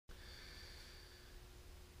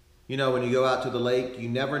You know, when you go out to the lake, you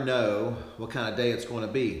never know what kind of day it's going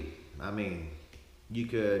to be. I mean, you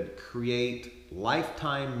could create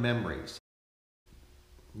lifetime memories.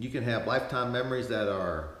 You can have lifetime memories that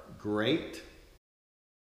are great,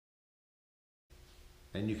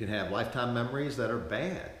 and you can have lifetime memories that are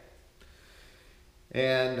bad.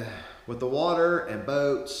 And with the water and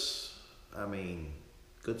boats, I mean,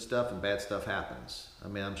 good stuff and bad stuff happens. I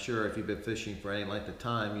mean, I'm sure if you've been fishing for any length of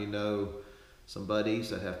time, you know some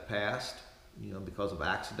buddies that have passed, you know, because of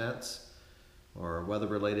accidents or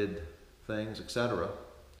weather-related things, etc.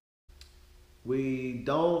 We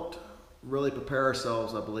don't really prepare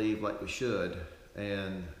ourselves, I believe, like we should,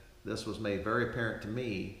 and this was made very apparent to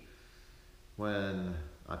me when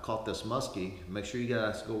I caught this muskie. Make sure you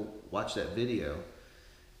guys go watch that video.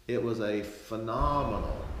 It was a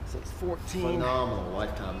phenomenal, so it's 14, phenomenal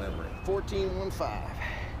lifetime memory. 14.15.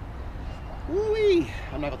 Woo-wee!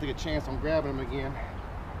 I'm not gonna take a chance on grabbing him again.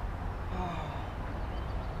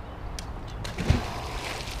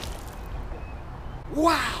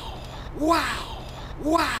 Wow! Wow!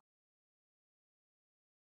 Wow!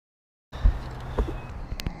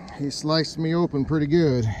 He sliced me open pretty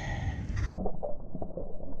good.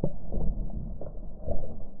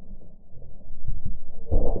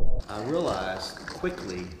 I realized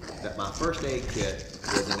quickly that my first aid kit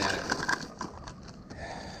was inadequate.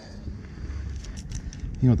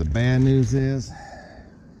 You know what the bad news is?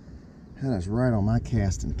 That is right on my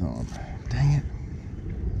casting thumb. Dang it.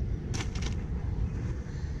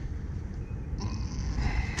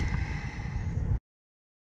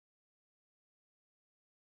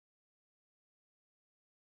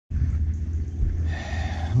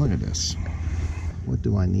 Look at this. What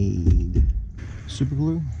do I need? Super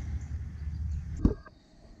glue?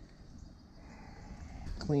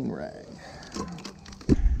 Clean rag.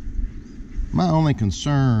 My only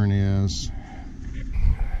concern is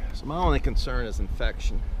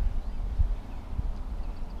infection.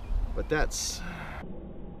 But that's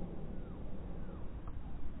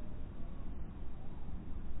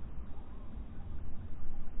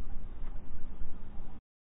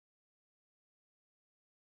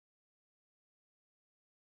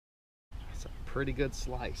a pretty good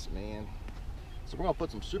slice, man. So we're gonna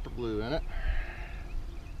put some super glue in it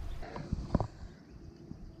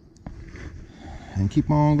and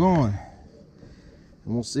keep on going,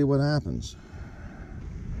 and we'll see what happens.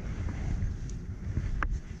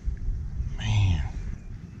 Man.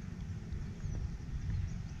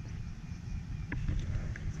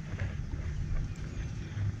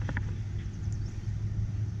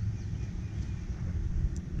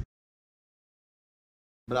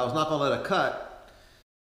 But I was not going to let a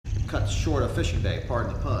cut short a fishing day,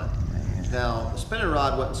 pardon the pun. Man. Now, the spinning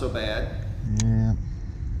rod wasn't so bad. Yeah.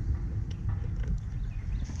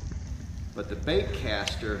 But the bait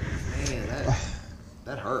caster, man,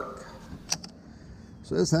 that hurt.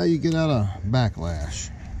 So that's how you get out of backlash.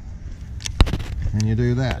 And you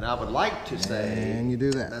do that. And I would like to say, and you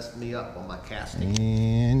do that. Messed me up on my casting.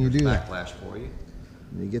 And you do that. Backlash for you.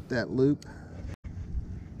 You get that loop.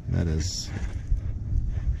 That is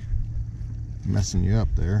messing you up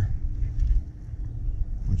there,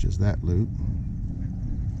 which is that loop.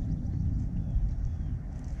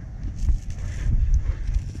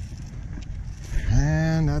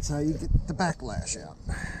 And that's how you get the backlash out.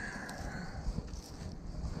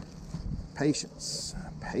 Patience,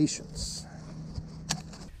 patience.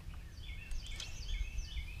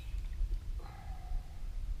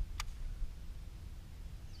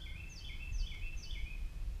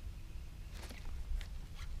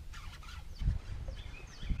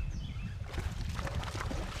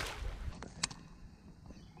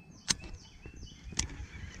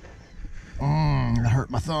 That hurt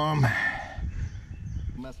my thumb.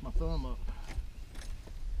 Messed my thumb up.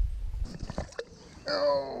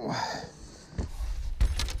 Oh.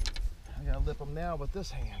 I gotta lip them now with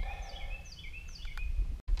this hand.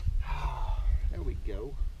 There we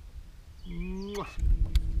go.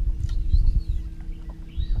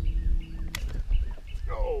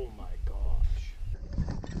 Oh my gosh.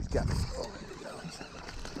 He's got me. Oh, there he goes.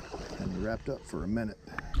 Had me wrapped up for a minute.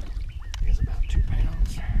 He's about 2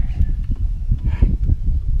 pounds.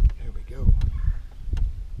 There we go.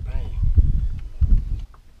 Bang.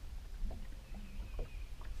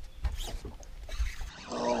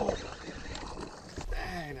 Oh.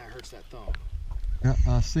 Dang, that hurts that thumb. Yeah,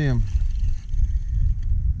 I see him.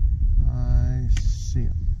 I see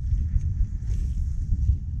him.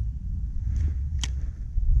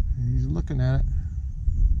 He's looking at it.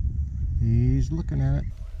 He's looking at it.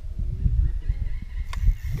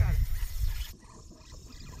 Got it.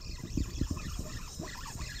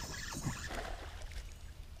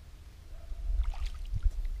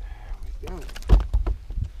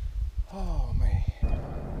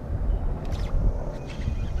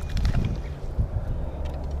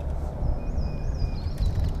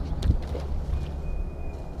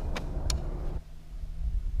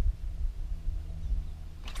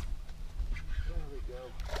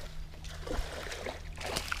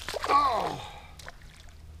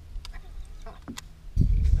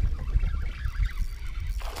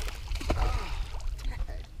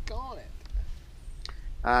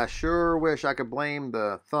 I sure wish I could blame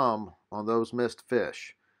the thumb on those missed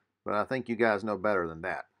fish, but I think you guys know better than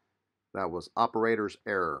that. That was operator's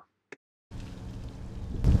error.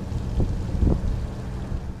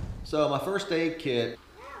 So my first aid kit,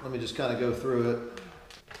 let me just kind of go through it.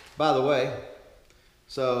 By the way,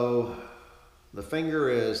 so the finger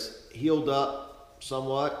is healed up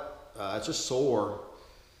somewhat. It's just sore.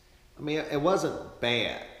 I mean, it wasn't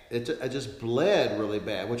bad. It just bled really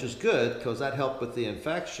bad, which is good because that helped with the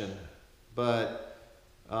infection. But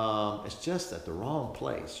it's just at the wrong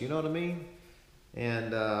place. You know what I mean?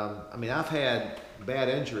 And I mean, I've had bad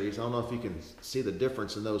injuries. I don't know if you can see the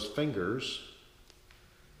difference in those fingers.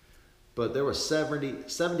 But there were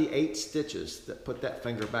 78 stitches that put that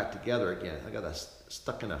finger back together again. I got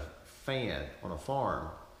stuck in a fan on a farm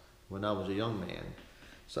when I was a young man.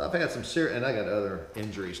 So I've had some serious, and I got other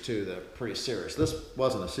injuries too that are pretty serious. This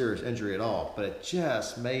wasn't a serious injury at all, but it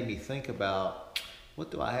just made me think about,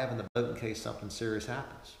 what do I have in the boat in case something serious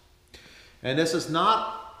happens? And this is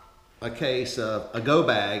not a case of a go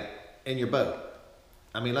bag in your boat.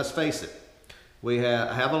 I mean, let's face it.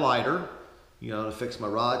 I have a lighter, you know, to fix my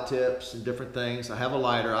rod tips and different things. I have a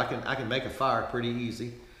lighter. I can make a fire pretty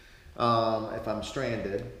easy if I'm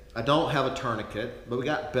stranded. I don't have a tourniquet, but we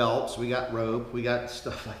got belts, we got rope, we got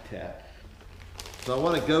stuff like that. So I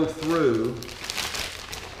want to go through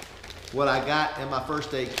what I got in my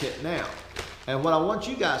first aid kit now. And what I want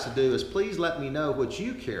you guys to do is please let me know what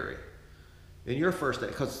you carry in your first aid,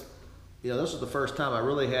 because you know, this was the first time I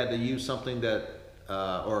really had to use something that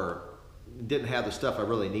or didn't have the stuff I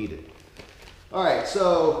really needed. All right,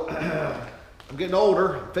 so I'm getting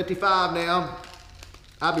older, I'm 55 now.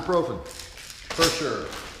 Ibuprofen, for sure.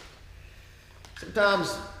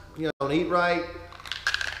 Sometimes, you know, don't eat right.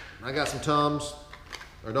 I got some Tums,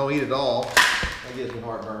 or don't eat at all. That gives me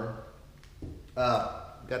heartburn.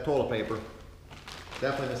 Got toilet paper,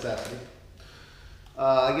 definitely necessity.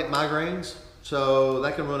 I get migraines, so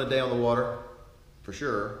that can ruin a day on the water, for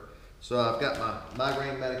sure. So I've got my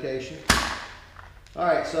migraine medication. All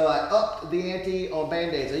right, so I upped the ante on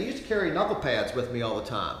Band-Aids. I used to carry knuckle pads with me all the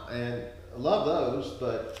time, and I love those,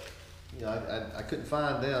 but you know, I couldn't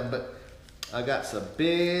find them. But I got some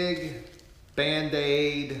big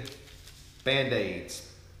Band-Aids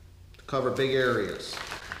to cover big areas.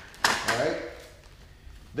 All right.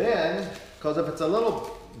 Then, because if it's a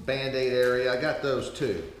little Band-Aid area, I got those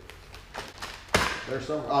too. There's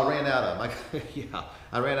some. I ran out of them. Yeah,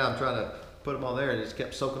 I ran out. I'm trying to put them on there, and it just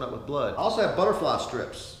kept soaking up with blood. I also have butterfly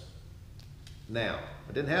strips. Now,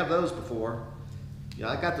 I didn't have those before. You know,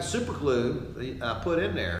 I got the super glue I put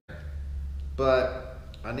in there, but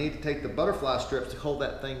I need to take the butterfly strips to hold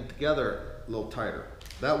that thing together a little tighter.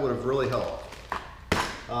 That would have really helped.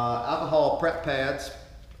 Alcohol pads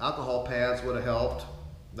would have helped.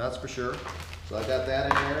 That's for sure. So I got that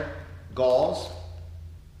in there. Gauze.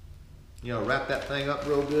 You know, wrap that thing up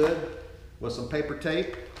real good with some paper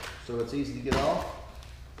tape so it's easy to get off.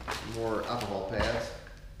 Some more alcohol pads.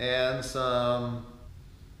 And some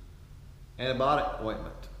antibiotic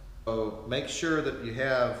ointment. So make sure that you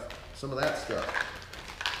have some of that stuff.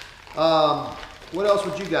 What else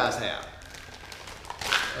would you guys have?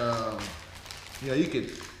 You know, you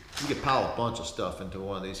could pile a bunch of stuff into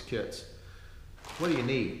one of these kits. What do you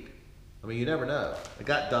need? I mean, you never know. I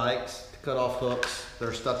got dikes to cut off hooks that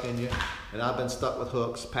are stuck in you, and I've been stuck with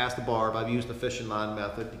hooks past the barb. I've used the fishing line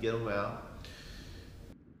method to get them out.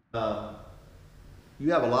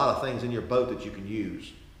 You have a lot of things in your boat that you can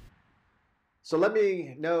use. So let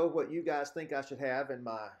me know what you guys think I should have in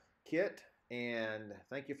my kit, and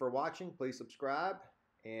thank you for watching. Please subscribe,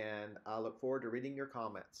 and I look forward to reading your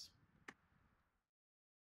comments.